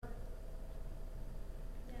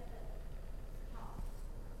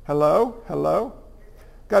Hello? Hello?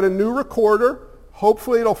 Got a new recorder.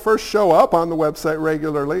 Hopefully it'll first show up on the website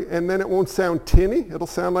regularly, and then it won't sound tinny. It'll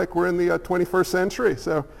sound like we're in the 21st century.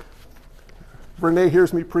 So Renee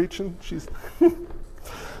hears me preaching.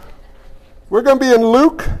 We're going to be in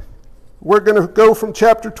Luke. We're going to go from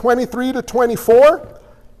chapter 23 to 24.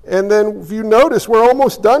 And then if you notice, we're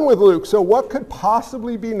almost done with Luke. So what could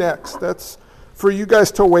possibly be next? That's for you guys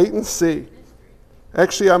to wait and see.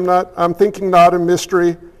 Actually, I'm thinking not a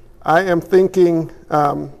mystery. I am thinking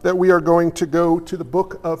that we are going to go to the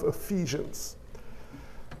book of Ephesians.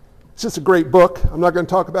 It's just a great book. I'm not going to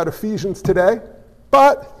talk about Ephesians today,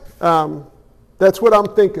 but that's what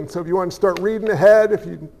I'm thinking. So if you want to start reading ahead, if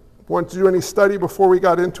you want to do any study before we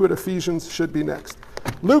got into it, Ephesians should be next.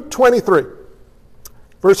 Luke 23.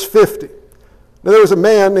 Verse 50. Now there was a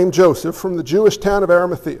man named Joseph from the Jewish town of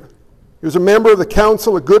Arimathea. He was a member of the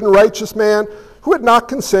council, a good and righteous man who had not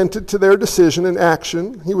consented to their decision and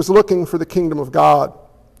action. He was looking for the kingdom of God.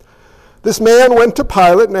 This man went to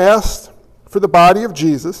Pilate and asked for the body of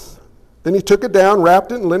Jesus. Then he took it down,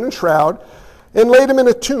 wrapped it in linen shroud, and laid him in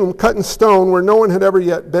a tomb cut in stone where no one had ever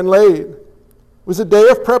yet been laid. It was a day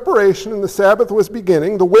of preparation, and the Sabbath was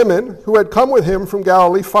beginning. The women who had come with him from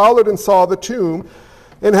Galilee followed and saw the tomb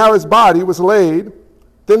and how his body was laid.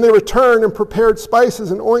 Then they returned and prepared spices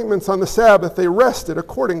and ointments on the Sabbath. They rested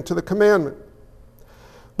according to the commandment.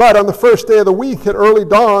 But on the first day of the week at early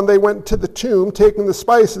dawn, they went to the tomb, taking the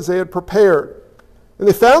spices they had prepared. And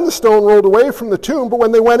they found the stone rolled away from the tomb, but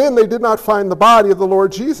when they went in, they did not find the body of the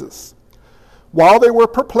Lord Jesus. While they were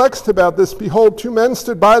perplexed about this, behold, two men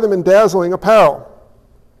stood by them in dazzling apparel.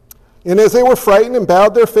 And as they were frightened and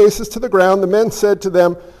bowed their faces to the ground, the men said to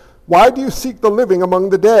them, "Why do you seek the living among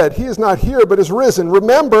the dead? He is not here, but is risen.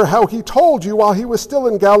 Remember how he told you while he was still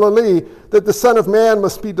in Galilee that the Son of Man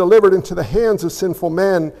must be delivered into the hands of sinful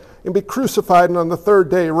men and be crucified and on the third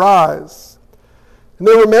day rise." And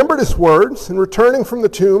they remembered his words, and returning from the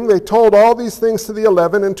tomb, they told all these things to the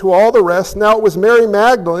 11 and to all the rest. Now it was Mary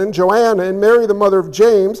Magdalene, Joanna, and Mary the mother of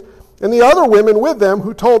James, and the other women with them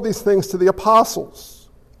who told these things to the apostles.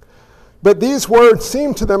 But these words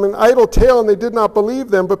seemed to them an idle tale, and they did not believe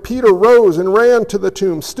them. But Peter rose and ran to the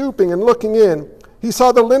tomb, stooping and looking in. He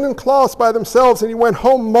saw the linen cloths by themselves, and he went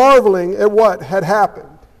home marveling at what had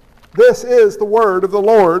happened. This is the word of the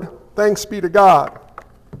Lord. Thanks be to God.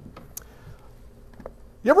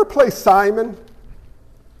 You ever play Simon?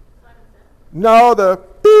 No, the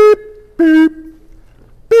beep, beep,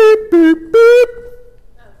 beep, beep, beep,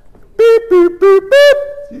 beep, beep, beep,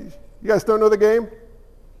 beep. You guys don't know the game?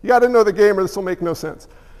 You got to know the game or this will make no sense.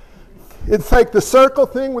 It's like the circle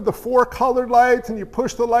thing with the 4 colored lights, and you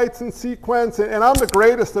push the lights in sequence, and I'm the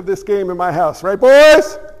greatest of this game in my house, right,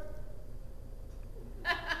 boys?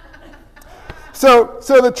 So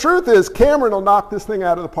the truth is, Cameron will knock this thing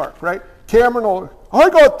out of the park, right? Cameron will, I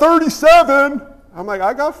got 37. I'm like,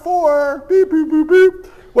 I got 4. Beep, beep, beep, beep.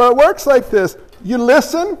 Well, it works like this. You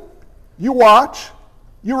listen, you watch,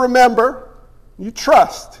 you remember, you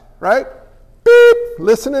trust, right? Beep,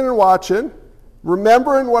 listening and watching,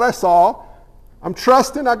 remembering what I saw. I'm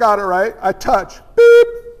trusting I got it right. I touch. Beep,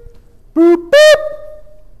 boop, beep,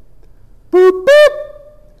 boop, beep.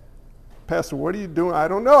 Pastor, what are you doing? I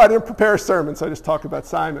don't know. I didn't prepare a sermon, so I just talk about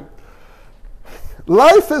Simon.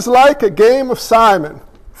 Life is like a game of Simon,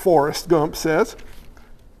 Forrest Gump says.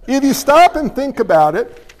 If you stop and think about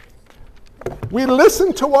it, we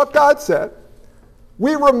listen to what God said.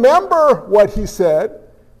 We remember what he said.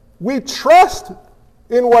 We trust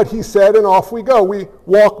in what he said, and off we go. We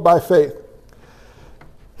walk by faith.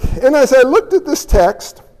 And as I looked at this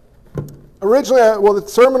text, originally, the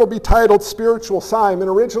sermon will be titled Spiritual Simon.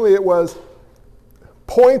 Originally it was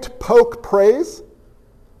Point, Poke, Praise.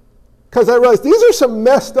 Because I realized these are some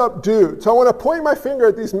messed up dudes. So I want to point my finger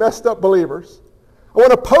at these messed up believers. I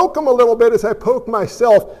want to poke them a little bit as I poke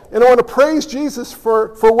myself. And I want to praise Jesus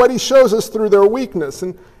for what he shows us through their weakness.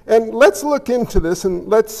 And let's look into this and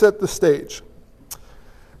let's set the stage.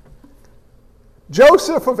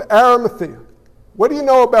 Joseph of Arimathea. What do you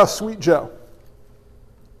know about Sweet Joe?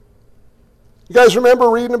 You guys remember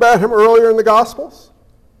reading about him earlier in the Gospels?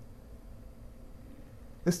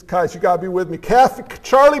 Guys, you got to be with me.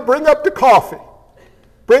 Charlie, bring up the coffee.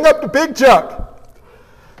 Bring up the big jug.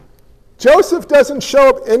 Joseph doesn't show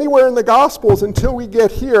up anywhere in the Gospels until we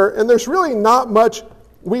get here, and there's really not much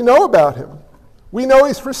we know about him. We know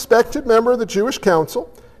he's a respected member of the Jewish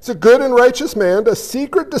council. He's a good and righteous man, a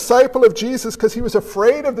secret disciple of Jesus because he was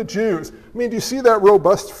afraid of the Jews. I mean, do you see that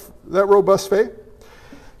robust faith?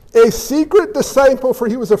 A secret disciple, for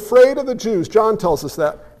he was afraid of the Jews. John tells us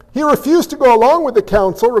that. He refused to go along with the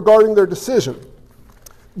council regarding their decision.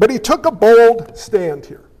 But he took a bold stand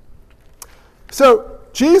here. So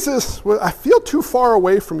Jesus, well, I feel too far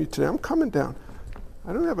away from you today. I'm coming down.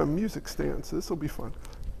 I don't have a music stand, so this will be fun.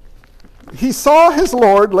 He saw his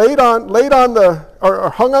Lord laid on or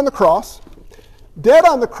hung on the cross, dead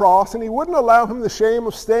on the cross, and he wouldn't allow him the shame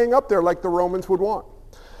of staying up there like the Romans would want.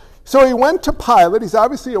 So he went to Pilate. He's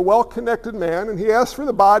obviously a well-connected man, and he asked for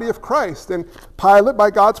the body of Christ. And Pilate,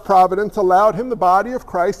 by God's providence, allowed him the body of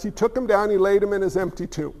Christ. He took him down, he laid him in his empty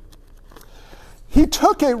tomb. He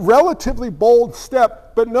took a relatively bold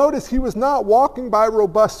step, but notice he was not walking by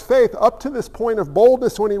robust faith. Up to this point of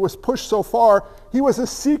boldness when he was pushed so far, he was a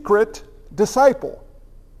secret disciple.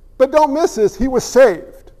 But don't miss this, he was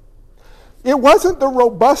saved. It wasn't the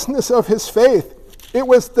robustness of his faith, it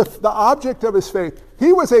was the object of his faith.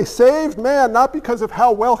 He was a saved man, not because of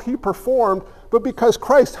how well he performed, but because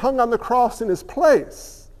Christ hung on the cross in his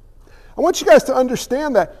place. I want you guys to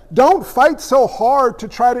understand that. Don't fight so hard to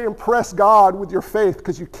try to impress God with your faith,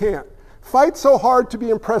 because you can't. Fight so hard to be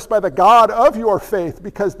impressed by the God of your faith,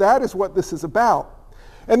 because that is what this is about.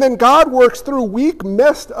 And then God works through weak,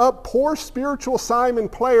 messed up, poor spiritual Simon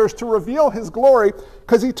players to reveal his glory,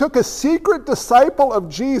 because he took a secret disciple of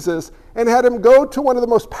Jesus and had him go to one of the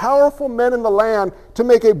most powerful men in the land to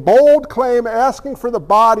make a bold claim asking for the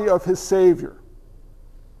body of his Savior.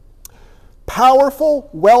 Powerful,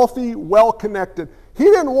 wealthy, well-connected. He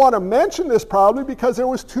didn't want to mention this probably because there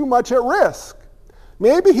was too much at risk.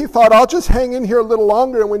 Maybe he thought, I'll just hang in here a little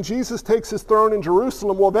longer, and when Jesus takes his throne in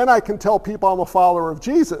Jerusalem, well, then I can tell people I'm a follower of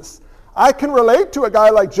Jesus. I can relate to a guy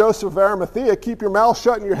like Joseph of Arimathea. Keep your mouth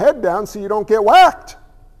shut and your head down so you don't get whacked.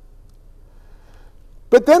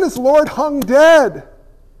 But then his Lord hung dead,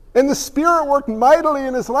 and the Spirit worked mightily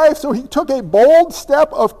in his life, so he took a bold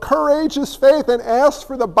step of courageous faith and asked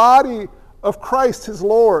for the body of Christ his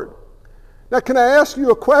Lord. Now, can I ask you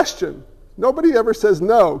a question? Nobody ever says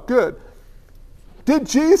no. Good. Did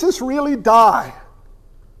Jesus really die?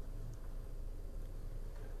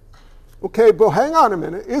 Okay, but hang on a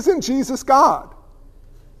minute. Isn't Jesus God?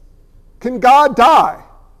 Can God die?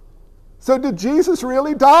 So did Jesus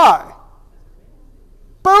really die?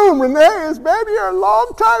 Boom, Renee has been here a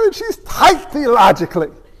long time and she's tight theologically.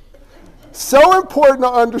 So important to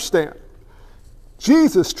understand.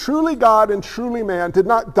 Jesus, truly God and truly man, did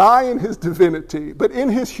not die in his divinity, but in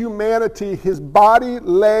his humanity, his body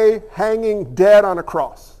lay hanging dead on a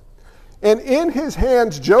cross. And in his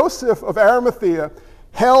hands, Joseph of Arimathea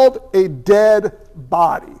held a dead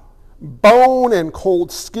body, bone and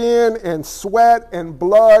cold skin and sweat and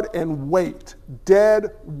blood and weight,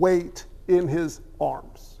 dead weight in his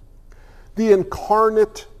arms. The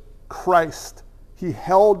incarnate Christ he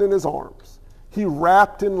held in his arms. He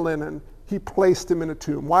wrapped in linen. He placed him in a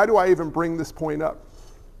tomb. Why do I even bring this point up?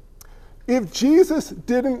 If Jesus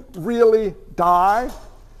didn't really die,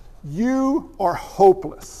 you are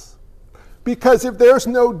hopeless. Because if there's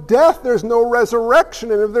no death, there's no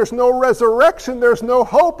resurrection. And if there's no resurrection, there's no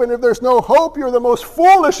hope. And if there's no hope, you're the most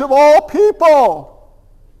foolish of all people.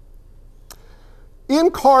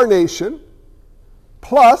 Incarnation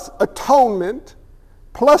plus atonement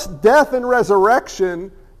plus death and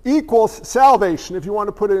resurrection equals salvation, if you want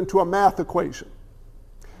to put it into a math equation.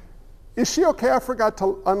 Is she okay? I forgot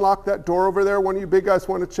to unlock that door over there. One of you big guys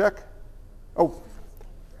want to check? Oh,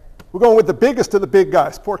 we're going with the biggest of the big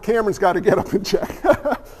guys. Poor Cameron's got to get up and check.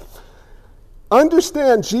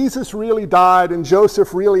 Understand, Jesus really died and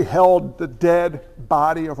Joseph really held the dead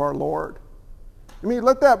body of our Lord. I mean,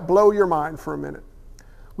 let that blow your mind for a minute.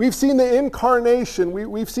 We've seen the incarnation.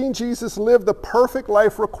 We've seen Jesus live the perfect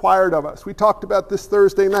life required of us. We talked about this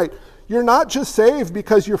Thursday night. You're not just saved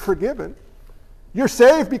because you're forgiven. You're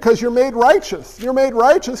saved because you're made righteous. You're made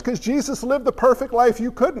righteous because Jesus lived the perfect life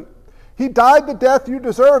you couldn't. He died the death you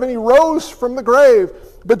deserve, and he rose from the grave.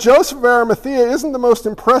 But Joseph of Arimathea isn't the most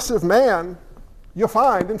impressive man you'll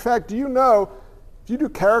find. In fact, do you know, if you do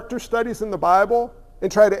character studies in the Bible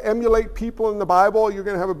and try to emulate people in the Bible, you're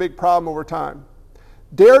going to have a big problem over time.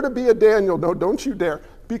 Dare to be a Daniel. No, don't you dare.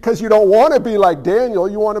 Because you don't want to be like Daniel,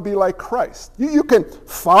 you want to be like Christ. You can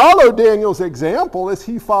follow Daniel's example as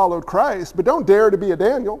he followed Christ, but don't dare to be a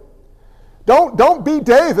Daniel. Don't be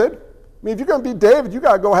David. I mean, if you're going to be David, you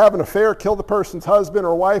got to go have an affair, kill the person's husband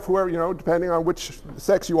or wife, whoever, depending on which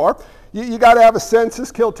sex you are. You got to have a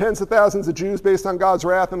census, kill tens of thousands of Jews based on God's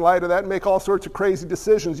wrath in light of that, and make all sorts of crazy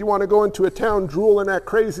decisions. You want to go into a town drooling that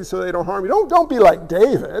crazy so they don't harm you. Don't be like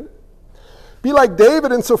David. Be like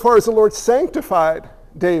David insofar as the Lord sanctified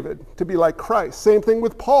David to be like Christ. Same thing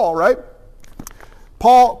with Paul, right?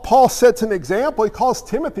 Paul sets an example. He calls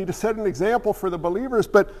Timothy to set an example for the believers,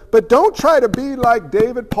 but don't try to be like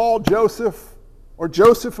David, Paul, Joseph, or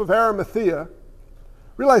Joseph of Arimathea.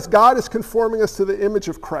 Realize God is conforming us to the image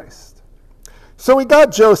of Christ. So we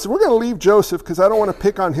got Joseph. We're going to leave Joseph because I don't want to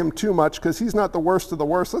pick on him too much because he's not the worst of the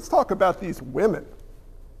worst. Let's talk about these women.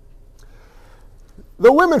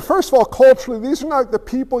 The women, first of all, culturally, these are not the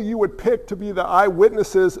people you would pick to be the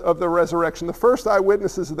eyewitnesses of the resurrection, the first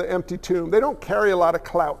eyewitnesses of the empty tomb. They don't carry a lot of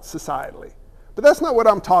clout societally. But that's not what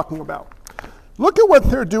I'm talking about. Look at what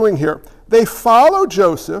they're doing here. They follow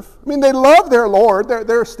Joseph. I mean, they love their Lord.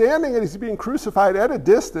 They're standing and he's being crucified at a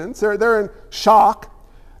distance. They're in shock.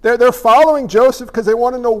 They're following Joseph because they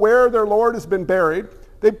want to know where their Lord has been buried.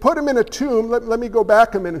 They put him in a tomb. Let me go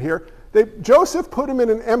back a minute here. Joseph put him in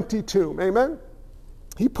an empty tomb. Amen?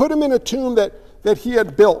 He put him in a tomb that he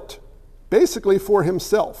had built, basically for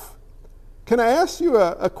himself. Can I ask you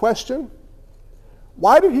a question?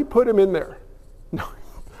 Why did he put him in there? No.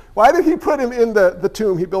 Why did he put him in the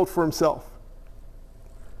tomb he built for himself?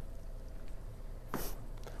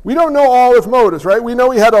 We don't know all his motives, right? We know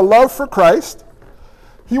he had a love for Christ.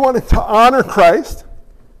 He wanted to honor Christ.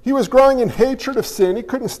 He was growing in hatred of sin. He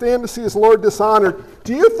couldn't stand to see his Lord dishonored.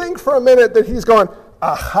 Do you think for a minute that he's going,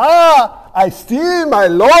 aha, I see my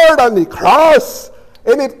Lord on the cross,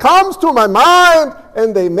 and it comes to my mind,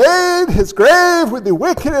 and they made his grave with the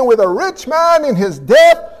wicked and with a rich man in his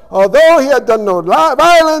death, although he had done no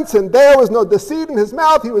violence, and there was no deceit in his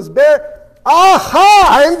mouth, he was bare. Aha,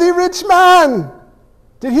 I'm the rich man.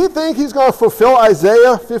 Did he think he's going to fulfill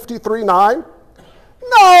Isaiah 53:9?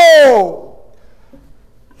 No!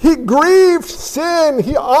 He grieved sin.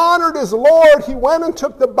 He honored his Lord. He went and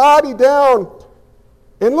took the body down.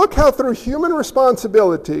 And look how through human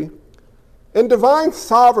responsibility and divine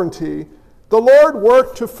sovereignty, the Lord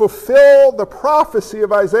worked to fulfill the prophecy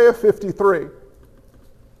of Isaiah 53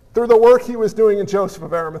 through the work he was doing in Joseph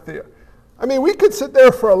of Arimathea. I mean, we could sit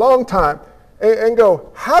there for a long time and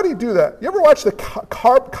go, how do you do that? You ever watch the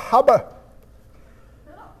Kaba?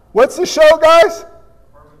 What's the show, guys?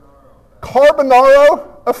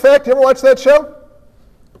 Carbonaro Effect. You ever watch that show?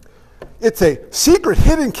 It's a secret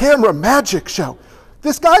hidden camera magic show.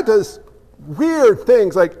 This guy does weird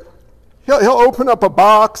things, like he'll open up a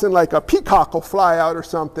box and like a peacock will fly out or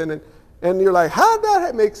something, and you're like, how did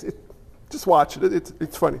that make it? Just watch it.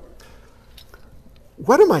 It's funny.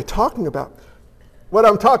 What am I talking about? What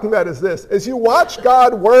I'm talking about is this. As you watch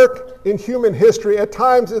God work in human history, at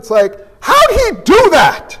times it's like, how did he do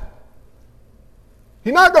that?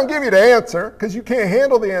 He's not going to give you the answer because you can't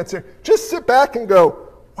handle the answer. Just sit back and go,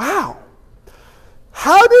 wow.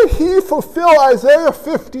 How did he fulfill Isaiah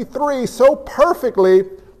 53 so perfectly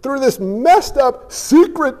through this messed up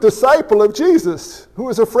secret disciple of Jesus who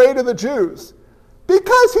was afraid of the Jews?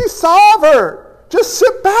 Because he's sovereign. Just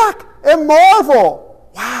sit back and marvel.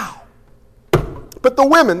 Wow. But the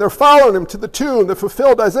women, they're following him to the tomb that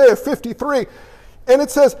fulfilled Isaiah 53. And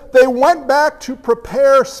it says, they went back to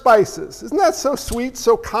prepare spices. Isn't that so sweet,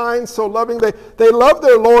 so kind, so loving? They love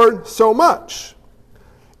their Lord so much.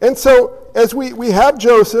 And so, as we have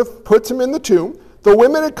Joseph, puts him in the tomb. The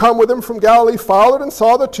women had come with him from Galilee, followed and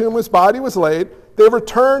saw the tomb, his body was laid. They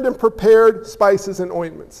returned and prepared spices and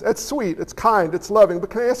ointments. That's sweet, it's kind, it's loving.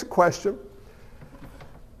 But can I ask a question?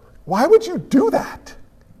 Why would you do that?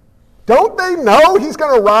 Don't they know he's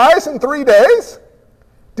going to rise in 3 days?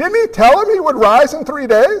 Didn't he tell him he would rise in 3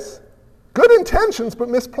 days? Good intentions, but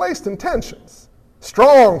misplaced intentions.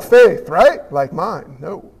 Strong faith, right? Like mine.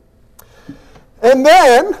 No. And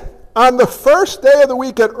then, on the first day of the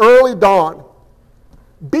week at early dawn,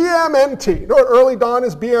 BMNT. You know what early dawn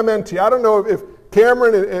is? BMNT. I don't know if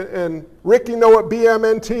Cameron and Ricky know what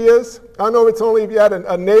BMNT is. I don't know if it's only if you had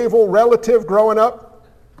a naval relative growing up.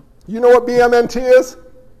 You know what BMNT is?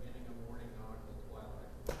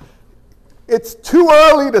 It's too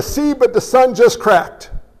early to see, but the sun just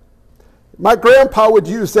cracked. My grandpa would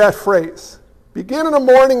use that phrase. Begin in the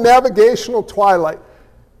morning, navigational twilight.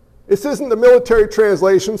 This isn't the military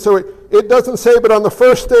translation, so it doesn't say, but on the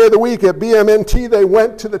first day of the week at BMNT, they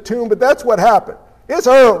went to the tomb, but that's what happened. It's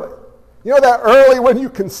early. You know that early when you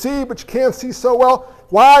can see, but you can't see so well?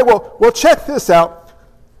 Why? Well, check this out.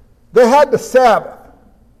 They had the Sabbath.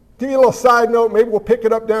 Give you a little side note. Maybe we'll pick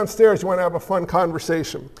it up downstairs. You want to have a fun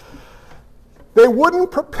conversation. They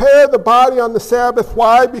wouldn't prepare the body on the Sabbath.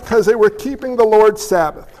 Why? Because they were keeping the Lord's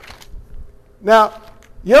Sabbath. Now,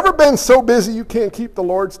 you ever been so busy you can't keep the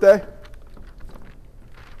Lord's Day?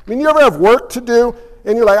 I mean, you ever have work to do,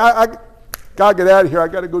 and you're like, I got to get out of here. I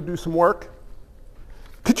got to go do some work.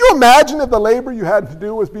 Could you imagine if the labor you had to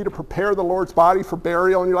do was to prepare the Lord's body for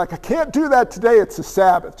burial, and you're like, I can't do that today. It's the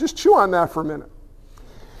Sabbath. Just chew on that for a minute.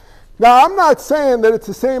 Now, I'm not saying that it's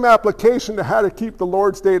the same application to how to keep the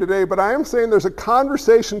Lord's Day today, but I am saying there's a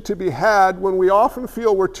conversation to be had when we often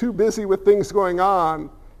feel we're too busy with things going on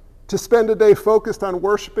to spend a day focused on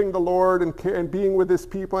worshiping the Lord and being with his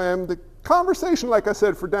people. And the conversation, like I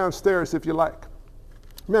said, for downstairs, if you like.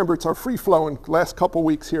 Remember, it's our free-flowing last couple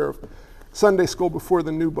weeks here of Sunday school before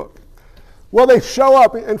the new book. Well, they show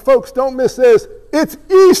up, and folks, don't miss this. It's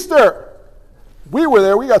Easter. We were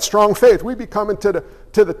there. We got strong faith. We'd be coming to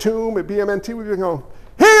the tomb at BMNT. We'd be going,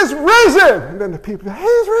 he's risen! And then the people,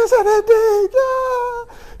 he's risen indeed, yeah!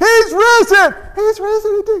 He's risen! He's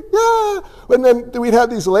risen indeed, yeah! And then we'd have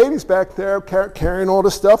these ladies back there carrying all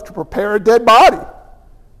the stuff to prepare a dead body.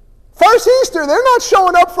 First Easter, they're not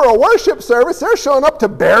showing up for a worship service. They're showing up to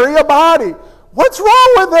bury a body. What's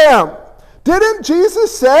wrong with them? Didn't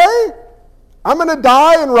Jesus say, I'm going to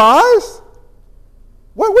die and rise?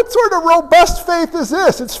 What sort of robust faith is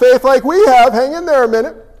this? It's faith like we have. Hang in there a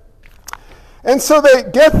minute. And so they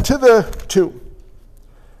get to the tomb.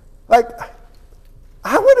 Like,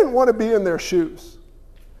 I wouldn't want to be in their shoes.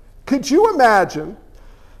 Could you imagine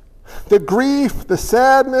the grief, the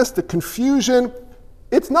sadness, the confusion?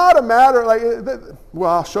 It's not a matter like,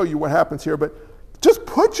 well, I'll show you what happens here, but just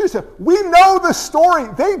put yourself, we know the story.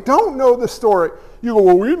 They don't know the story. You go,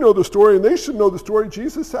 well, we know the story, and they should know the story.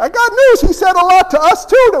 Jesus said, I got news. He said a lot to us,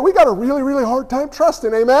 too, that we got a really, really hard time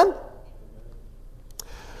trusting. Amen?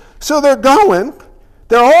 So they're going.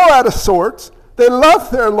 They're all out of sorts. They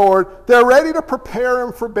love their Lord. They're ready to prepare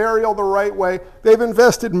him for burial the right way. They've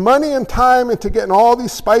invested money and time into getting all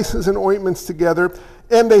these spices and ointments together.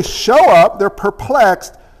 And they show up. They're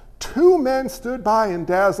perplexed. Two men stood by in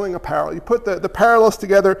dazzling apparel. You put the parallels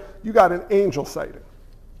together, you got an angel sighting.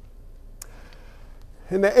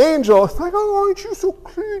 And the angel is like, oh, aren't you so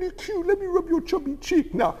pretty cute? Let me rub your chubby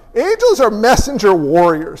cheek. Now, angels are messenger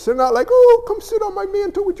warriors. They're not like, oh, come sit on my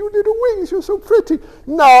mantle with your little wings. You're so pretty.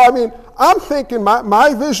 No, I mean, I'm thinking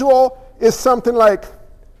my visual is something like,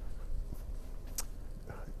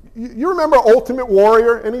 you remember Ultimate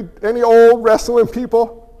Warrior? Any old wrestling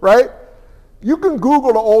people, right? You can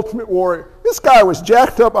Google the Ultimate Warrior. This guy was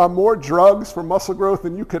jacked up on more drugs for muscle growth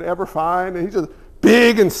than you could ever find. And he's just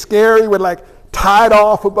big and scary with like tied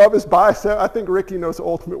off above his bicep. I think Ricky knows the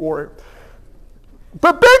Ultimate Warrior.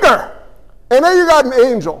 But bigger. And then you got an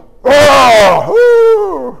angel.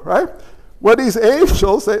 Oh, right? Well, these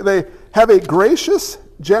angels, they have a gracious,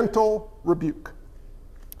 gentle rebuke.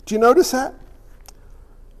 Do you notice that?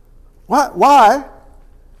 Why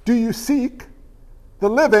do you seek the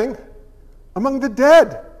living among the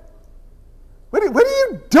dead? What are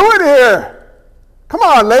you doing here? Come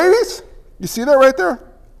on, ladies. You see that right there?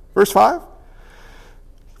 Verse 5.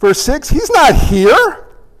 Verse 6, he's not here,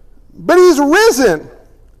 but he's risen.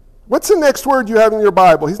 What's the next word you have in your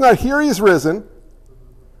Bible? He's not here, he's risen.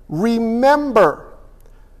 Remember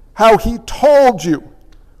how he told you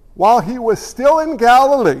while he was still in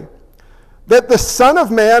Galilee that the Son of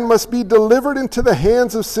Man must be delivered into the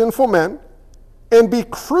hands of sinful men and be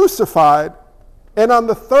crucified, and on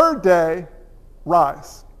the third day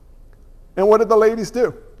rise. And what did the ladies do?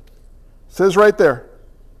 It says right there,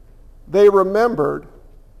 they remembered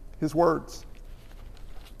his words.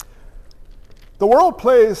 The world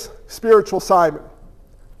plays spiritual Simon,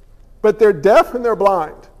 but they're deaf and they're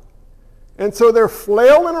blind. And so they're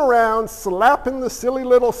flailing around, slapping the silly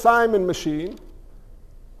little Simon machine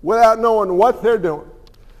without knowing what they're doing.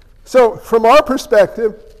 So from our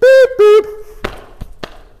perspective, beep, beep.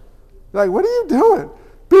 You're like, what are you doing?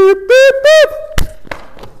 Beep, beep, beep.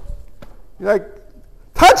 You're like,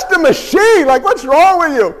 touch the machine. Like, what's wrong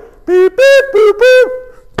with you? Beep, beep, beep, beep.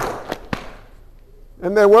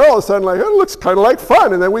 And then we're all of a sudden like, it looks kind of like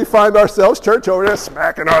fun. And then we find ourselves, church over there,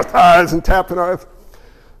 smacking our thighs and tapping our...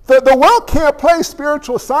 The world can't play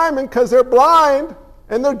spiritual Simon because they're blind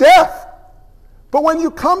and they're deaf. But when you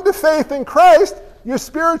come to faith in Christ, you're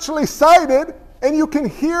spiritually sighted and you can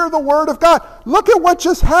hear the word of God. Look at what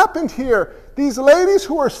just happened here. These ladies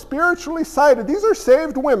who are spiritually sighted, these are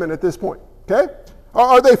saved women at this point, okay?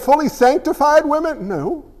 Are they fully sanctified women?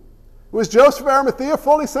 No. Was Joseph of Arimathea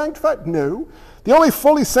fully sanctified? No. The only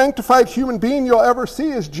fully sanctified human being you'll ever see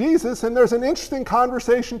is Jesus, and there's an interesting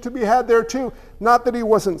conversation to be had there too. Not that he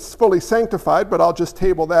wasn't fully sanctified, but I'll just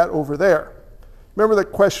table that over there. Remember the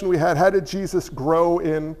question we had, how did Jesus grow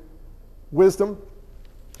in wisdom?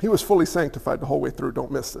 He was fully sanctified the whole way through,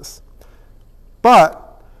 don't miss this.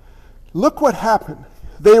 But look what happened.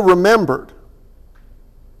 They remembered.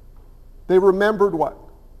 They remembered what?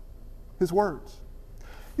 His words.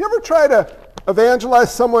 You ever try to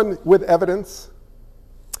evangelize someone with evidence?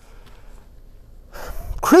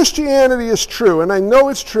 Christianity is true, and I know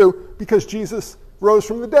it's true because Jesus rose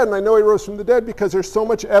from the dead, and I know he rose from the dead because there's so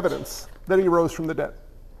much evidence that he rose from the dead.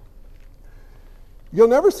 You'll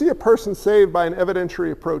never see a person saved by an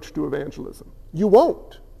evidentiary approach to evangelism. You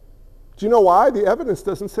won't. Do you know why? The evidence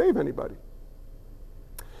doesn't save anybody.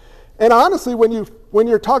 And honestly, when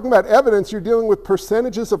you're talking about evidence, you're dealing with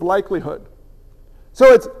percentages of likelihood.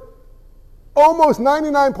 So it's almost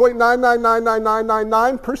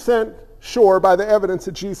 99.999999% sure by the evidence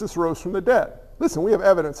that Jesus rose from the dead. Listen, we have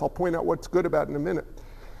evidence. I'll point out what's good about it in a minute.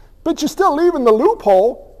 But you're still leaving the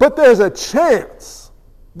loophole, but there's a chance.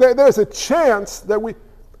 There's a chance that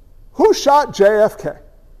who shot JFK?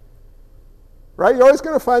 Right? You're always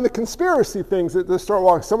going to find the conspiracy things that start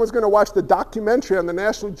walking. Someone's going to watch the documentary on the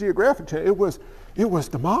National Geographic Channel. It was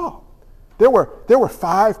the mob. There were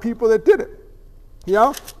 5 people that did it. You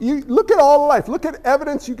know, you look at all of life. Look at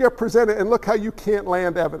evidence you get presented, and look how you can't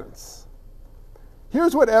land evidence.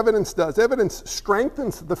 Here's what evidence does. Evidence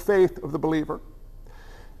strengthens the faith of the believer.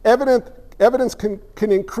 Evidence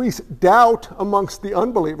can increase doubt amongst the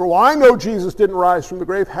unbeliever. Well, I know Jesus didn't rise from the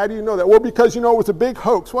grave. How do you know that? Well, because you know it was a big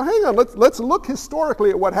hoax. Well, hang on. Let's look historically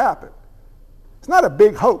at what happened. It's not a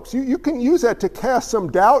big hoax. You can use that to cast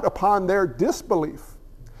some doubt upon their disbelief.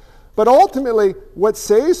 But ultimately, what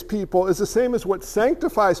saves people is the same as what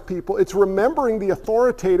sanctifies people. It's remembering the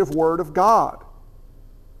authoritative word of God.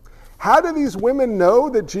 How do these women know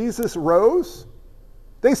that Jesus rose?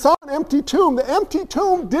 They saw an empty tomb. The empty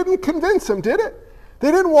tomb didn't convince them, did it?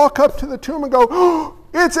 They didn't walk up to the tomb and go, oh,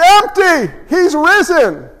 it's empty! He's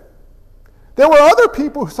risen! There were other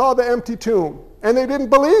people who saw the empty tomb, and they didn't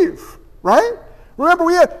believe, right? Remember,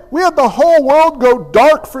 we had the whole world go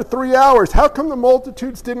dark for 3 hours. How come the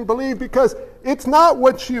multitudes didn't believe? Because it's not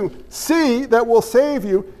what you see that will save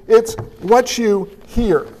you, it's what you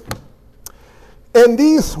hear. And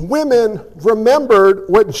these women remembered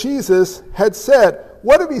what Jesus had said.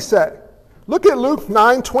 What did he say? Look at Luke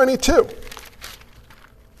 9:22.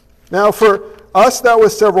 Now, for us, that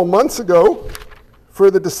was several months ago. For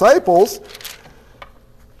the disciples,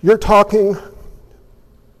 you're talking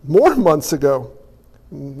more months ago.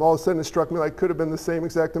 And all of a sudden, it struck me like it could have been the same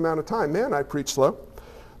exact amount of time. Man, I preach slow.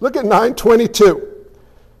 Look at 9:22.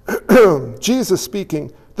 Jesus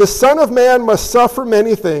speaking, "The Son of Man must suffer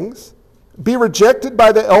many things, be rejected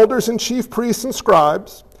by the elders and chief priests and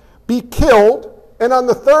scribes, be killed, and on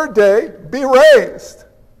the 3rd day, be raised."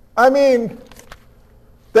 I mean,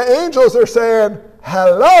 the angels are saying,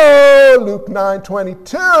 hello, Luke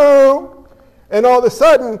 9:22. And all of a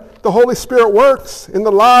sudden, the Holy Spirit works in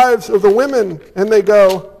the lives of the women, and they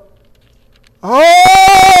go,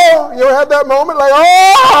 oh, you ever had that moment? Like,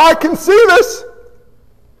 oh, I can see this.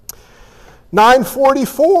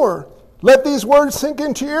 9:44. Let these words sink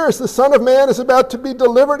into your ears. The Son of Man is about to be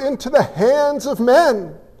delivered into the hands of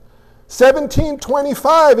men.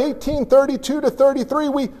 17:25, 18:32 to 33.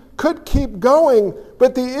 We could keep going,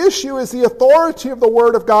 but the issue is the authority of the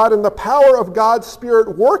Word of God and the power of God's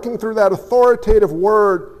Spirit working through that authoritative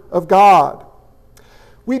Word of God.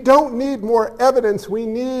 We don't need more evidence. We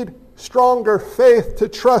need stronger faith to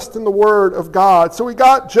trust in the Word of God. So we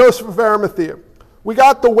got Joseph of Arimathea. We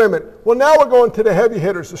got the women. Well, now we're going to the heavy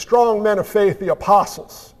hitters, the strong men of faith, the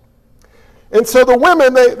apostles. And so the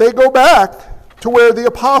women, they go back to where the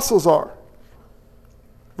apostles are.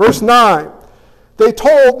 Verse 9. They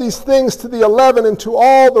told these things to the 11 and to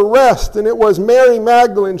all the rest, and it was Mary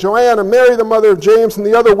Magdalene, Joanna, Mary the mother of James, and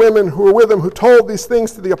the other women who were with them who told these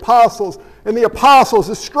things to the apostles. And the apostles,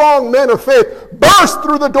 the strong men of faith, burst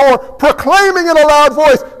through the door, proclaiming in a loud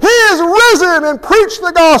voice, "He is risen," and preached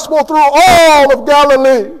the gospel through all of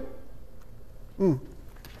Galilee.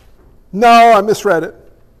 No, I misread it.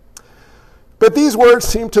 But these words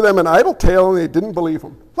seemed to them an idle tale, and they didn't believe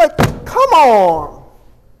them. Like, come on.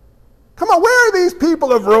 Come on, where are these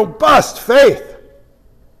people of robust faith?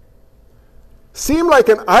 Seemed like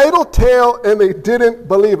an idle tale, and they didn't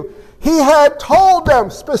believe him. He had told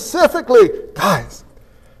them specifically, guys,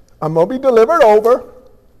 I'm going to be delivered over.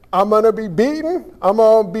 I'm going to be beaten. I'm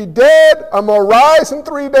going to be dead. I'm going to rise in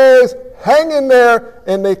 3 days. Hang in there.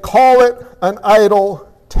 And they call it an idle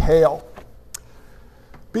tale.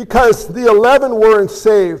 Because the 11 weren't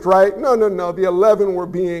saved, right? No. The 11 were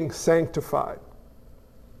being sanctified.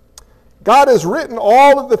 God has written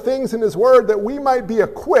all of the things in His Word that we might be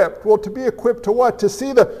equipped. Well, to be equipped to what? To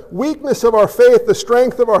see the weakness of our faith, the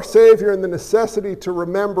strength of our Savior, and the necessity to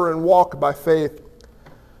remember and walk by faith.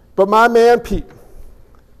 But my man Pete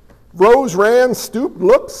rose, ran, stooped,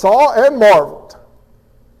 looked, saw, and marveled.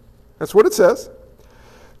 That's what it says.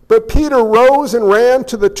 But Peter rose and ran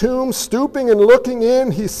to the tomb, stooping and looking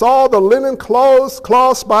in. He saw the linen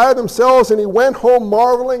cloths by themselves, and he went home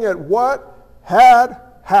marveling at what had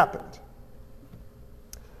happened.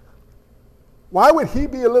 Why would he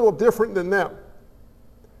be a little different than them?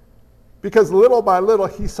 Because little by little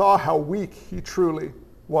he saw how weak he truly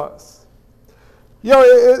was. You know,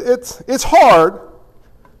 it's hard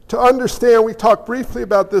to understand. We talked briefly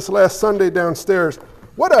about this last Sunday downstairs.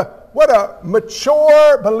 What a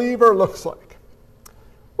mature believer looks like.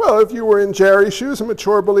 Well, if you were in Jerry's shoes, a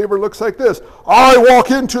mature believer looks like this. I walk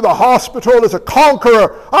into the hospital as a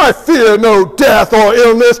conqueror. I fear no death or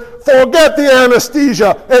illness. Forget the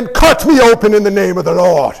anesthesia and cut me open in the name of the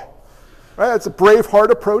Lord. Right? That's a Braveheart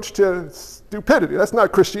approach to stupidity. That's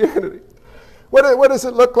not Christianity. What does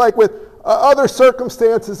it look like with other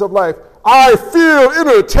circumstances of life? I feel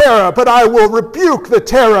inner terror, but I will rebuke the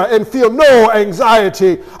terror and feel no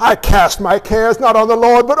anxiety. I cast my cares not on the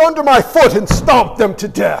Lord, but under my foot and stomp them to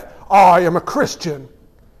death. I am a Christian.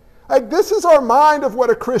 Like, this is our mind of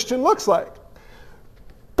what a Christian looks like.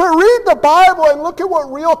 But read the Bible and look at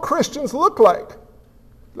what real Christians look like.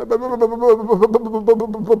 Help!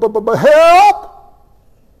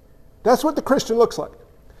 That's what the Christian looks like.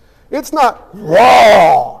 It's not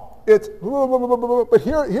raw. It's, but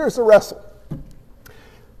here's the wrestle.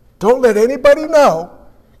 Don't let anybody know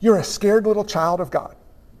you're a scared little child of God.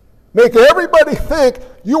 Make everybody think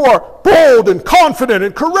you are bold and confident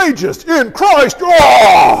and courageous in Christ.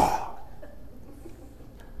 Oh!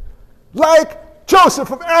 Like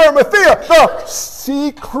Joseph of Arimathea, the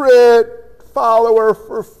secret follower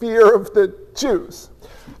for fear of the Jews.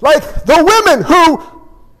 Like the women who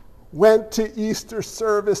went to Easter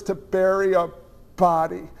service to bury a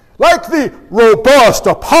body. Like the robust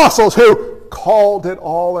apostles who called it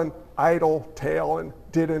all an idle tale and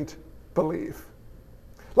didn't believe.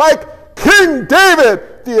 Like King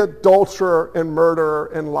David, the adulterer and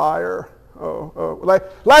murderer and liar.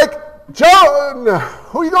 Like John,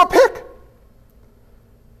 who are you going to pick?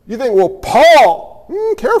 You think, well, Paul,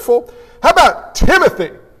 careful. How about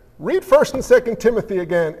Timothy? Read 1st and 2nd Timothy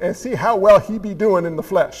again and see how well he be doing in the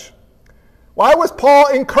flesh. Why was Paul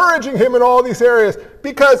encouraging him in all these areas?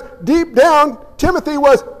 Because deep down, Timothy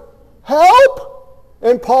was, help!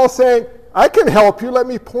 And Paul saying, I can help you. Let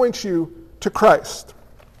me point you to Christ.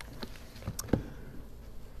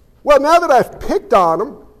 Well, now that I've picked on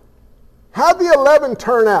him, how'd the 11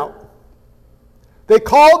 turn out? They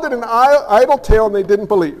called it an idle tale and they didn't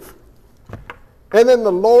believe. And then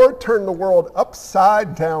the Lord turned the world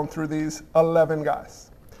upside down through these 11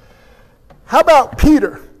 guys. How about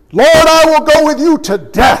Peter? Lord, I will go with you to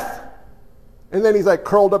death. And then he's like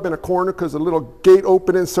curled up in a corner because a little gate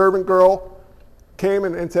opening servant girl came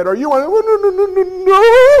and said, are you on?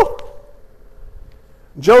 No.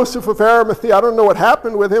 Joseph of Arimathea, I don't know what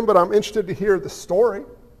happened with him, but I'm interested to hear the story.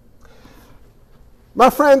 My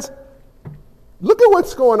friends, look at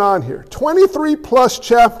what's going on here. 23 plus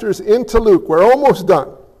chapters into Luke. We're almost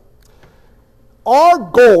done. Our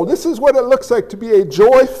goal, this is what it looks like to be a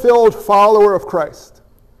joy-filled follower of Christ.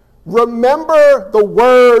 Remember the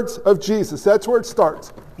words of Jesus. That's where it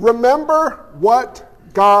starts. Remember what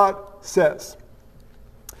God says.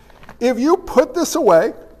 If you put this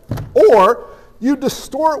away, or you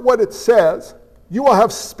distort what it says, you will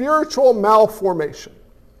have spiritual malformation.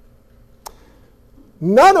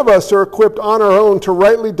 None of us are equipped on our own to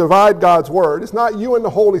rightly divide God's word. It's not you and the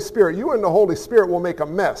Holy Spirit. You and the Holy Spirit will make a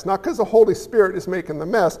mess. Not because the Holy Spirit is making the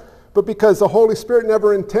mess, but because the Holy Spirit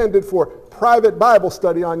never intended for private Bible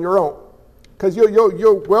study on your own. Because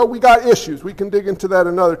well, we got issues. We can dig into that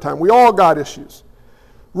another time. We all got issues.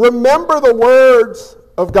 Remember the words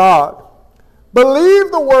of God.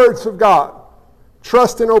 Believe the words of God.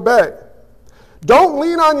 Trust and obey. Don't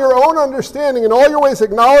lean on your own understanding. In all your ways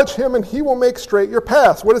acknowledge him and he will make straight your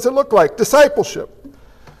paths. What does it look like? Discipleship.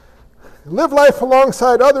 Live life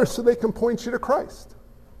alongside others so they can point you to Christ.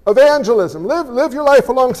 Evangelism. Live your life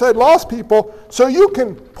alongside lost people so you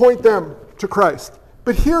can point them to Christ.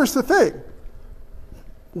 But here's the thing.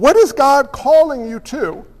 What is God calling you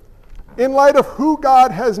to in light of who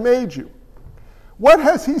God has made you? What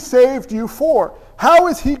has he saved you for? How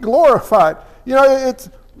is he glorified? You know, it's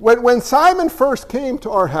when Simon first came to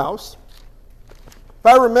our house, if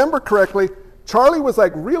I remember correctly, Charlie was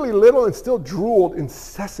like really little and still drooled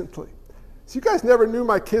incessantly. So you guys never knew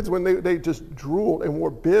my kids when they just drooled and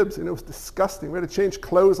wore bibs, and it was disgusting. We had to change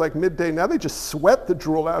clothes like midday. Now they just sweat the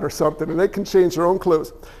drool out or something, and they can change their own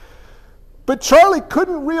clothes. But Charlie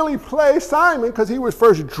couldn't really play Simon because he would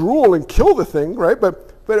first drool and kill the thing, right?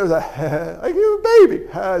 But it was like he was a baby.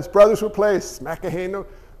 His brothers would play smack a hand.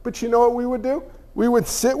 But you know what we would do? We would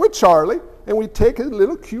sit with Charlie, and we'd take his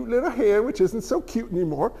little cute little hand, which isn't so cute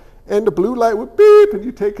anymore, and the blue light would beep, and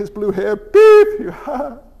you take his blue hair, beep, you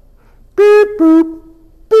beep, boop,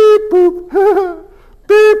 beep, boop,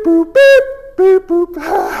 beep, boop, beep, beep,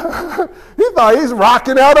 boop. He thought he's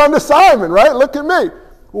rocking out on the Simon, right? Look at me.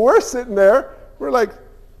 We're sitting there. We're like,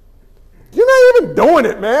 you're not even doing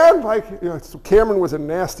it, man. Like, so Cameron was a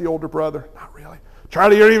nasty older brother. Not really.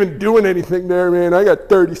 Charlie, you're not even doing anything there, man. I got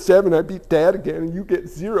 37. I beat Dad again, and you get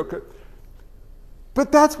 0.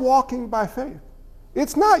 But that's walking by faith.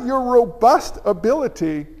 It's not your robust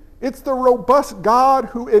ability. It's the robust God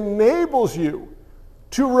who enables you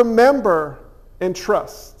to remember and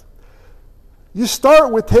trust. You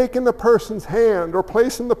start with taking the person's hand or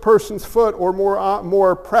placing the person's foot, or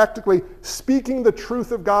more practically, speaking the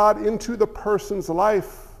truth of God into the person's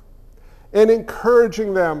life and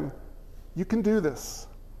encouraging them. You can do this.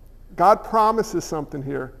 God promises something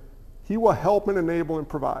here. He will help and enable and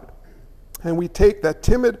provide. And we take that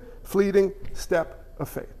timid, fleeting step of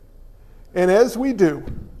faith. And as we do,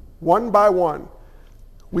 one by one,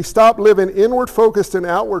 we stop living inward focused and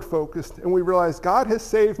outward focused, and we realize God has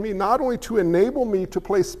saved me not only to enable me to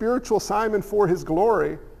play spiritual Simon for his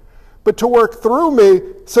glory, but to work through me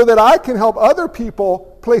so that I can help other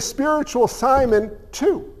people play spiritual Simon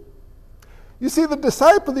too. You see,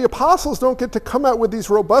 the apostles don't get to come out with these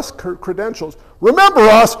robust credentials. Remember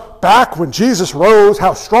us back when Jesus rose,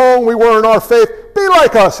 how strong we were in our faith. Be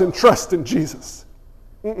like us and trust in Jesus.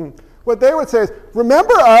 What they would say is,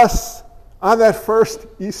 remember us on that first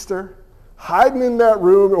Easter, hiding in that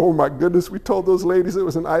room. Oh my goodness, we told those ladies it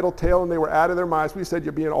was an idle tale and they were out of their minds. We said,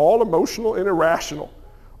 you're being all emotional and irrational.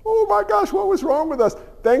 Oh my gosh, what was wrong with us?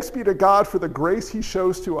 Thanks be to God for the grace he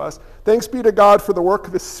shows to us. Thanks be to God for the work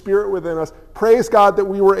of his Spirit within us. Praise God that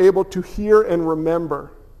we were able to hear and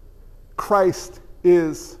remember Christ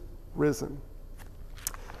is risen.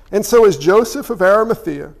 And so as Joseph of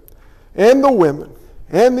Arimathea and the women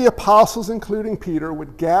and the apostles, including Peter,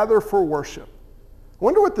 would gather for worship, I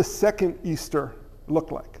wonder what the second Easter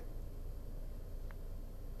looked like.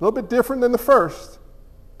 A little bit different than the first,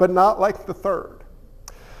 but not like the third.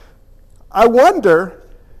 I wonder,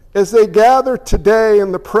 as they gather today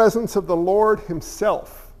in the presence of the Lord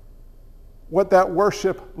himself, what that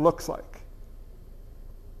worship looks like.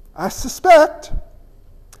 I suspect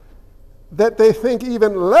that they think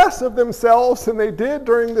even less of themselves than they did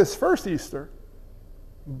during this first Easter,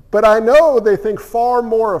 but I know they think far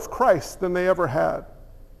more of Christ than they ever had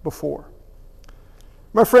before.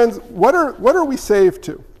 My friends, what are we saved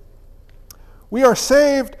to? We are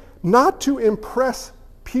saved not to impress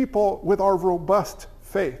people with our robust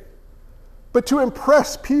faith, but to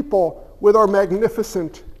impress people with our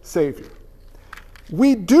magnificent Savior.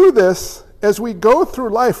 We do this as we go through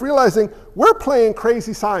life realizing we're playing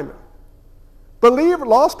Crazy Simon.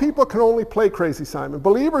 Lost people can only play Crazy Simon.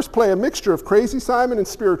 Believers play a mixture of Crazy Simon and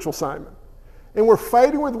Spiritual Simon. And we're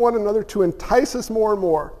fighting with one another to entice us more and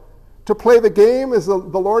more, to play the game as the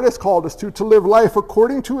Lord has called us to live life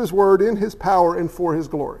according to his word, in his power, and for his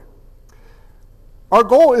glory. Our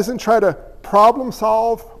goal isn't try to problem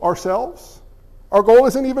solve ourselves. Our goal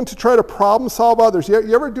isn't even to try to problem solve others.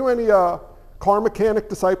 You ever do any car mechanic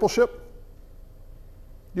discipleship?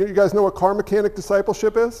 You guys know what car mechanic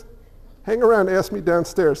discipleship is? Hang around and ask me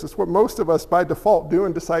downstairs. That's what most of us by default do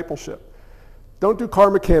in discipleship. Don't do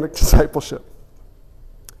car mechanic discipleship.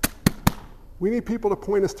 We need people to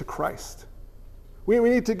point us to Christ. We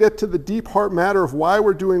need to get to the deep heart matter of why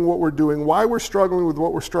we're doing what we're doing, why we're struggling with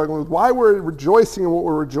what we're struggling with, why we're rejoicing in what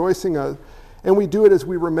we're rejoicing of. And we do it as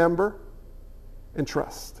we remember and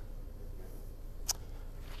trust.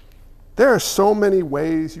 There are so many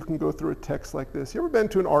ways you can go through a text like this. You ever been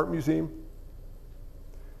to an art museum?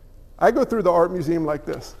 I go through the art museum like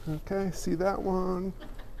this. Okay, see that one?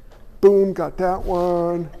 Boom, got that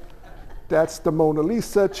one. That's the Mona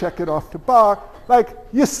Lisa, check it off the box. Like,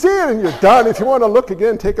 you see it and you're done. If you want to look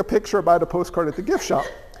again, take a picture or buy the postcard at the gift shop.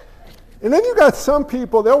 And then you got some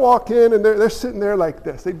people, they'll walk in and they're sitting there like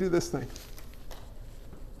this. They do this thing.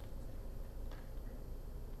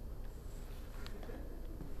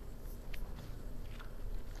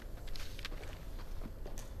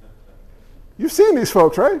 You've seen these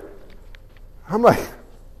folks, right? I'm like,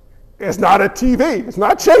 it's not a TV. It's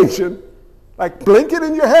not changing. Like, blink it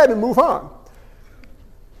in your head and move on.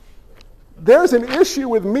 There's an issue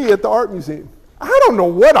with me at the art museum. I don't know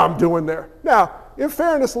what I'm doing there. Now, in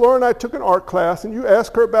fairness, Laura and I took an art class, and you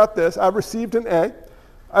asked her about this. I received an A.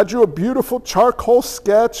 I drew a beautiful charcoal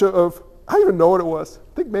sketch of, I don't even know what it was.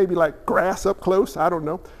 I think maybe like grass up close. I don't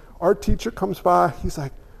know. Art teacher comes by. He's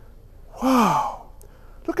like, wow,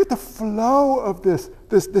 look at the flow of this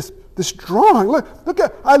drawing. Look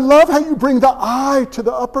at, I love how you bring the eye to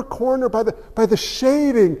the upper corner by the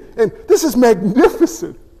shading. And this is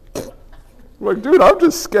magnificent. I'm like, dude, I'm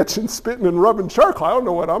just sketching, spitting, and rubbing charcoal. I don't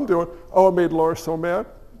know what I'm doing. Oh, it made Laura so mad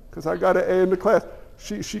because I got an A in the class.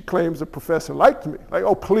 She claims the professor liked me. Like,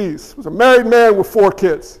 oh, please. He was a married man with 4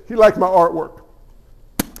 kids. He liked my artwork.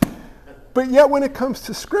 But yet when it comes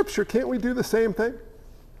to Scripture, can't we do the same thing?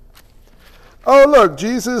 Oh, look,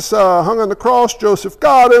 Jesus hung on the cross. Joseph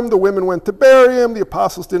got him. The women went to bury him. The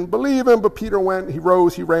apostles didn't believe him, but Peter went. He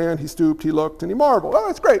rose, he ran, he stooped, he looked, and he marveled. Oh,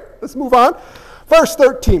 that's great. Let's move on. Verse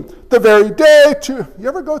 13. The very day to... You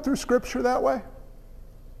ever go through Scripture that way?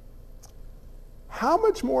 How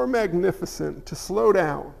much more magnificent to slow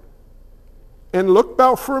down and look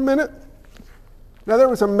about for a minute? Now, there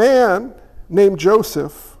was a man named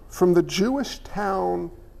Joseph from the Jewish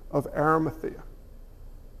town of Arimathea.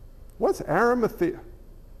 What's Arimathea?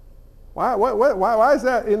 Why is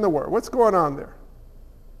that in the Word? What's going on there?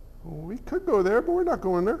 Well, we could go there, but we're not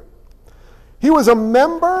going there. He was a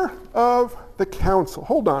member of the council.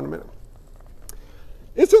 Hold on a minute.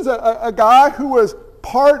 This is a guy who was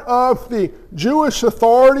part of the Jewish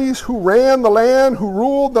authorities who ran the land, who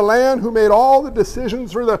ruled the land, who made all the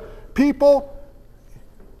decisions for the people.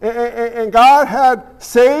 And God had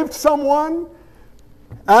saved someone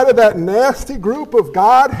out of that nasty group of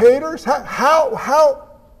God haters? How?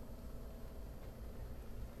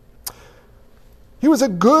 He was a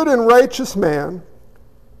good and righteous man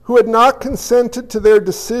who had not consented to their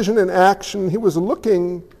decision and action. He was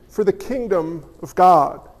looking for the kingdom of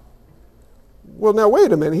God. Well, now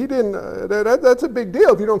wait a minute. He didn't. That's a big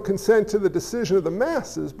deal if you don't consent to the decision of the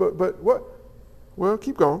masses. But what? Well,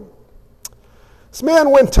 keep going. This man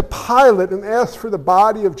went to Pilate and asked for the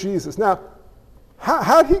body of Jesus. Now,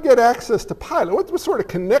 how did he get access to Pilate? What sort of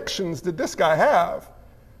connections did this guy have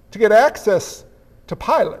to get access to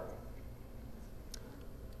Pilate?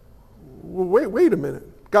 Well, wait a minute.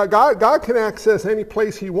 God can access any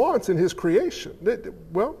place he wants in his creation.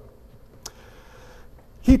 Well,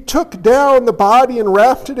 he took down the body and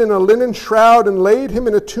wrapped it in a linen shroud and laid him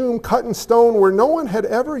in a tomb cut in stone where no one had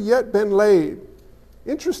ever yet been laid.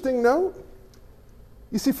 Interesting note.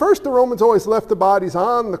 You see, first the Romans always left the bodies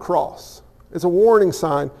on the cross as a warning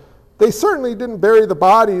sign. They certainly didn't bury the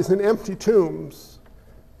bodies in empty tombs.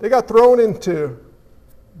 They got thrown into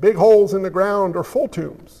big holes in the ground or full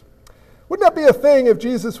tombs. Wouldn't that be a thing if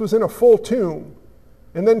Jesus was in a full tomb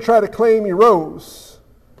and then try to claim he rose?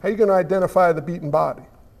 How are you going to identify the beaten body?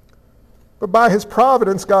 But by his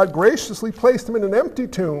providence, God graciously placed him in an empty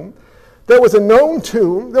tomb. There was a known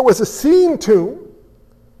tomb. There was a seen tomb.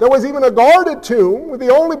 There was even a guarded tomb with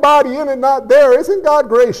the only body in it not there. Isn't God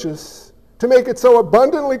gracious to make it so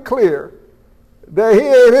abundantly clear that he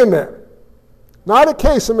ain't in there? Not a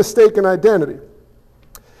case of mistaken identity.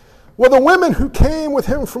 Well, the women who came with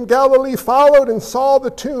him from Galilee followed and saw the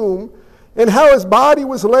tomb and how his body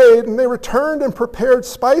was laid, and they returned and prepared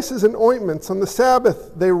spices and ointments. On the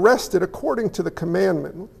Sabbath they rested according to the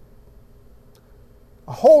commandment.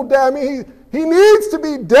 A whole damn, he needs to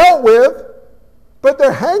be dealt with, but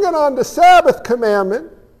they're hanging on the Sabbath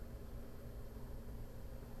commandment.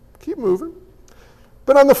 Keep moving.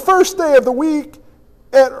 But on the first day of the week,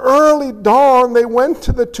 at early dawn, they went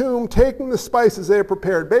to the tomb, taking the spices they had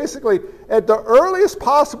prepared. Basically, at the earliest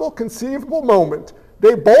possible conceivable moment,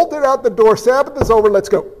 they bolted out the door. Sabbath is over, let's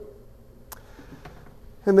go.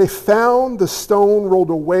 And they found the stone rolled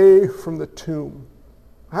away from the tomb.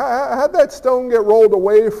 How'd that stone get rolled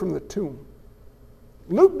away from the tomb?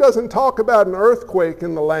 Luke doesn't talk about an earthquake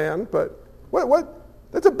in the land, but what?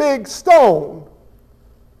 That's a big stone.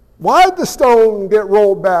 Why'd the stone get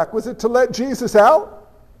rolled back? Was it to let Jesus out?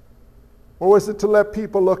 Or was it to let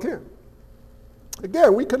people look in?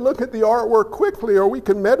 Again, we could look at the artwork quickly, or we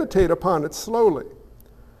could meditate upon it slowly.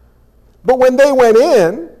 But when they went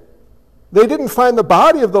in, they didn't find the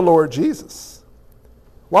body of the Lord Jesus.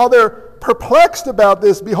 While they're perplexed about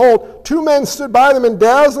this, behold, two men stood by them in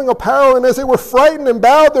dazzling apparel, and as they were frightened and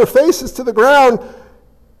bowed their faces to the ground,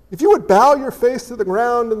 if you would bow your face to the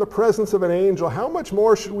ground in the presence of an angel, how much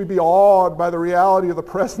more should we be awed by the reality of the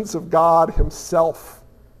presence of God himself?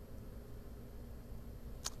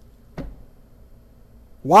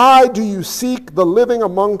 Why do you seek the living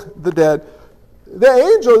among the dead? The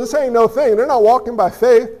angels, this ain't no thing. They're not walking by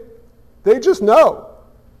faith. They just know.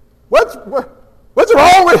 What's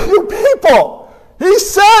wrong with you people? He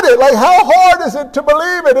said it. Like, how hard is it to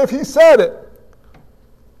believe it if he said it?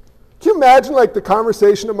 Can you imagine, like, the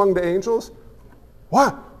conversation among the angels?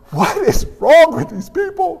 What is wrong with these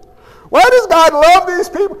people? Why does God love these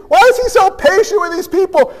people? Why is he so patient with these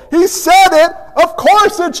people? He said it. Of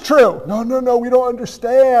course it's true. No, we don't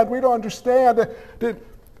understand. We don't understand.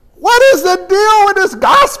 What is the deal with this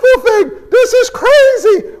gospel thing? This is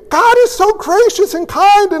crazy. God is so gracious and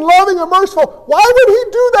kind and loving and merciful. Why would he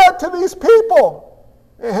do that to these people?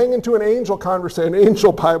 And hang into an angel conversation, an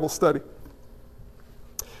angel Bible study.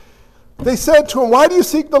 They said to him, "Why do you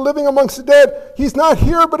seek the living amongst the dead? He's not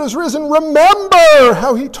here, but is risen. Remember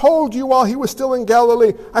how he told you while he was still in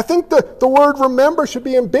Galilee." I think the word remember should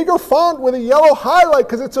be in bigger font with a yellow highlight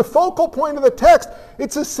because it's a focal point of the text.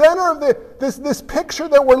 It's the center of this picture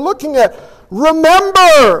that we're looking at.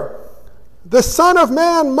 Remember, the Son of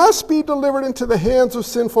Man must be delivered into the hands of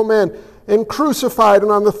sinful men and crucified,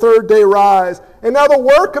 and on the third day rise. And now the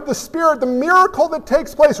work of the Spirit, the miracle that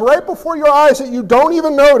takes place right before your eyes that you don't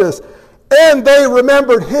even notice, and they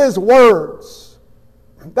remembered his words.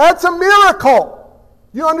 That's a miracle.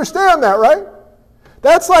 You understand that, right?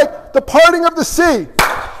 That's like the parting of the sea.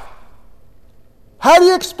 How do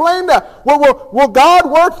you explain that? Well, God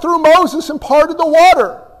worked through Moses and parted the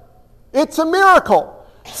water. It's a miracle.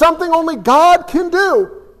 Something only God can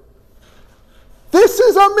do. This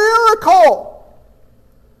is a miracle.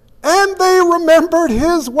 And they remembered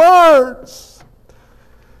his words.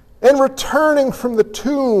 And returning from the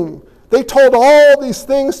tomb, they told all these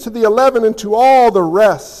things to the 11 and to all the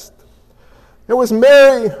rest. It was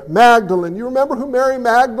Mary Magdalene. You remember who Mary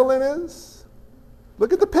Magdalene is?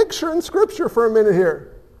 Look at the picture in Scripture for a minute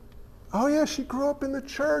here. Oh yeah, she grew up in the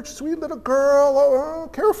church. Sweet little girl. Oh,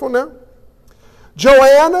 careful now.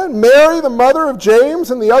 Joanna, Mary, the mother of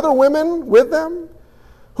James, and the other women with them,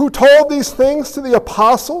 who told these things to the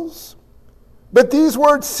apostles. But these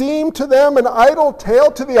words seemed to them an idle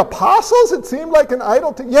tale. To the apostles, it seemed like an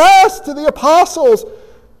idle tale. Yes, to the apostles.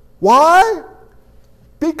 Why?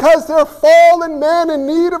 Because they're fallen men in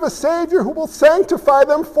need of a Savior who will sanctify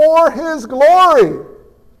them for his glory.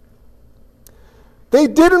 They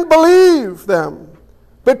didn't believe them.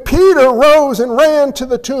 But Peter rose and ran to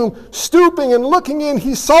the tomb. Stooping and looking in,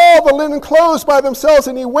 he saw the linen clothes by themselves,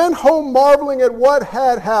 and he went home marveling at what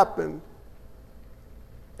had happened.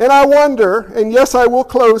 And I wonder, and yes, I will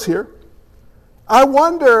close here, I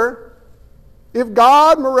wonder if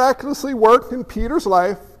God miraculously worked in Peter's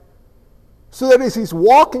life so that as he's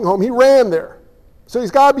walking home, he ran there. So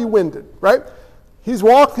he's got to be winded, right? He's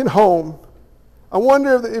walking home. I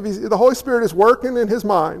wonder if the Holy Spirit is working in his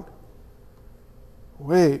mind.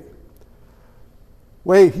 Wait,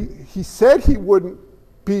 he said he wouldn't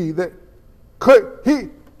be that.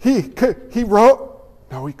 He wrote,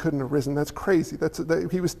 no, he couldn't have risen. That's crazy.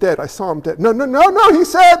 He was dead. I saw him dead. No, he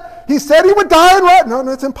said he would die and rise.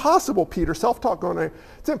 No, it's impossible, Peter. Self-talk going on.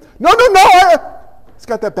 No. It's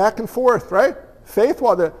got that back and forth, right? Faith,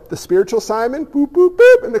 while the spiritual Simon, boop, boop,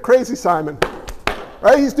 boop, and the crazy Simon.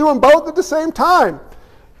 Right? He's doing both at the same time.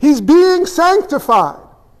 He's being sanctified.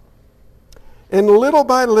 And little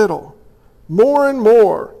by little, more and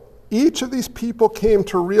more, each of these people came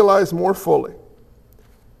to realize more fully.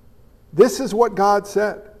 This is what God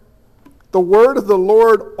said. The word of the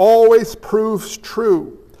Lord always proves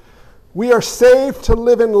true. We are saved to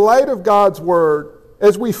live in light of God's word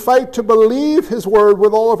as we fight to believe his word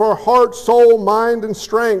with all of our heart, soul, mind, and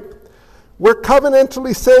strength. We're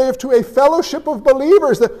covenantally saved to a fellowship of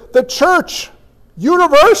believers, the church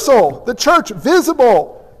universal, the church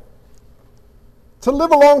visible, to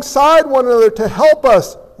live alongside one another, to help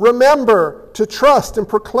us remember, to trust and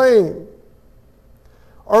proclaim.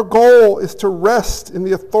 Our goal is to rest in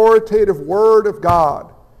the authoritative word of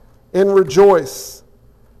God and rejoice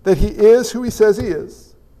that he is who he says he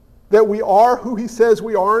is, that we are who he says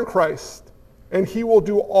we are in Christ, and he will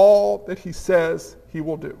do all that he says he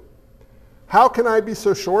will do. How can I be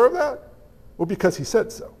so sure of that? Well, because he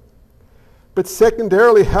said so. But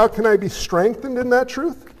secondarily, how can I be strengthened in that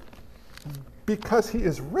truth? Because he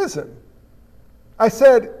is risen. I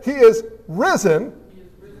said, he is risen.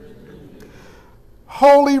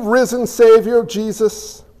 Holy risen Savior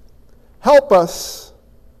Jesus, help us.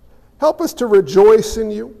 Help us to rejoice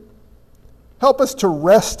in you. Help us to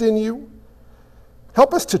rest in you.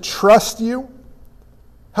 Help us to trust you.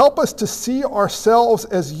 Help us to see ourselves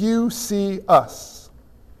as you see us.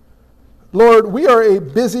 Lord, we are a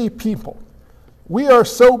busy people. We are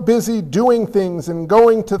so busy doing things and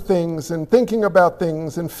going to things and thinking about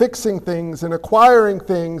things and fixing things and acquiring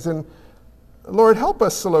things. And Lord, help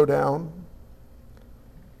us slow down.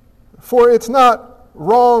 For it's not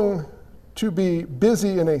wrong to be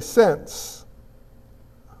busy in a sense,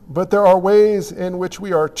 but there are ways in which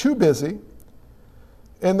we are too busy,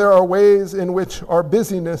 and there are ways in which our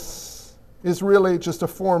busyness is really just a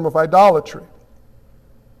form of idolatry.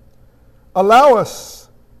 Allow us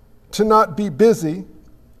to not be busy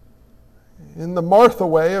in the Martha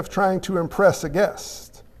way of trying to impress a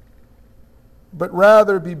guest, but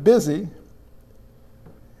rather be busy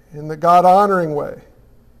in the God-honoring way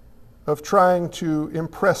of trying to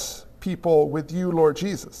impress people with you, Lord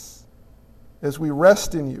Jesus, as we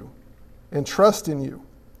rest in you and trust in you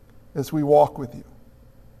as we walk with you.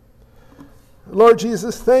 Lord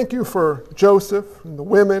Jesus, thank you for Joseph and the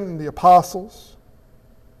women and the apostles.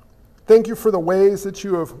 Thank you for the ways that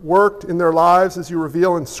you have worked in their lives as you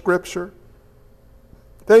reveal in Scripture.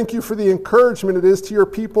 Thank you for the encouragement it is to your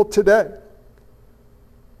people today.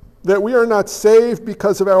 That we are not saved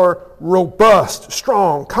because of our robust,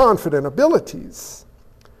 strong, confident abilities.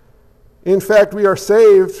 In fact, we are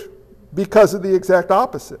saved because of the exact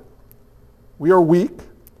opposite. We are weak,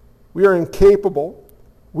 we are incapable,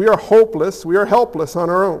 we are hopeless, we are helpless on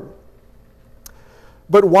our own.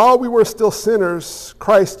 But while we were still sinners,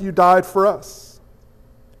 Christ, you died for us.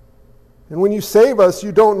 And when you save us,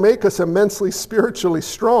 you don't make us immensely spiritually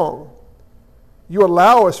strong. You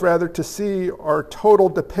allow us, rather, to see our total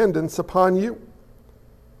dependence upon you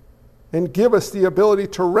and give us the ability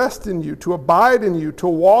to rest in you, to abide in you, to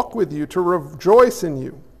walk with you, to rejoice in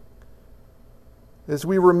you. As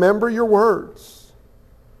we remember your words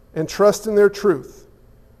and trust in their truth,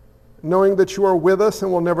 knowing that you are with us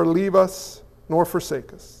and will never leave us nor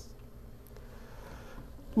forsake us.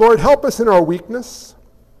 Lord, help us in our weakness.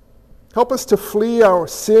 Help us to flee our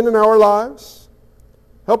sin in our lives.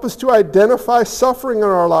 Help us to identify suffering in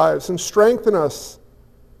our lives and strengthen us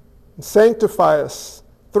and sanctify us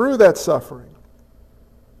through that suffering.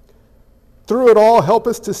 Through it all, help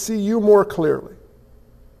us to see you more clearly.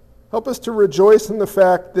 Help us to rejoice in the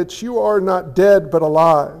fact that you are not dead but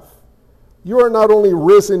alive. You are not only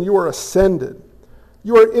risen, you are ascended.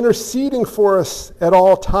 You are interceding for us at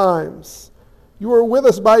all times. You are with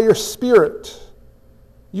us by your Spirit.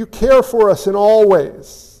 You care for us in all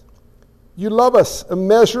ways. You love us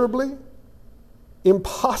immeasurably,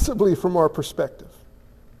 impossibly from our perspective,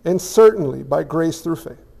 and certainly by grace through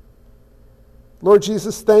faith. Lord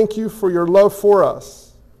Jesus, thank you for your love for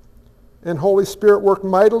us. And Holy Spirit, work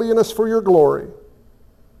mightily in us for your glory,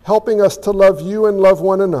 helping us to love you and love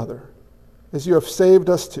one another as you have saved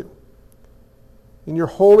us to. In your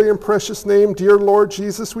holy and precious name, dear Lord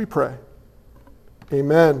Jesus, we pray.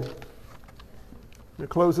 Amen. To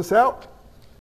close us out.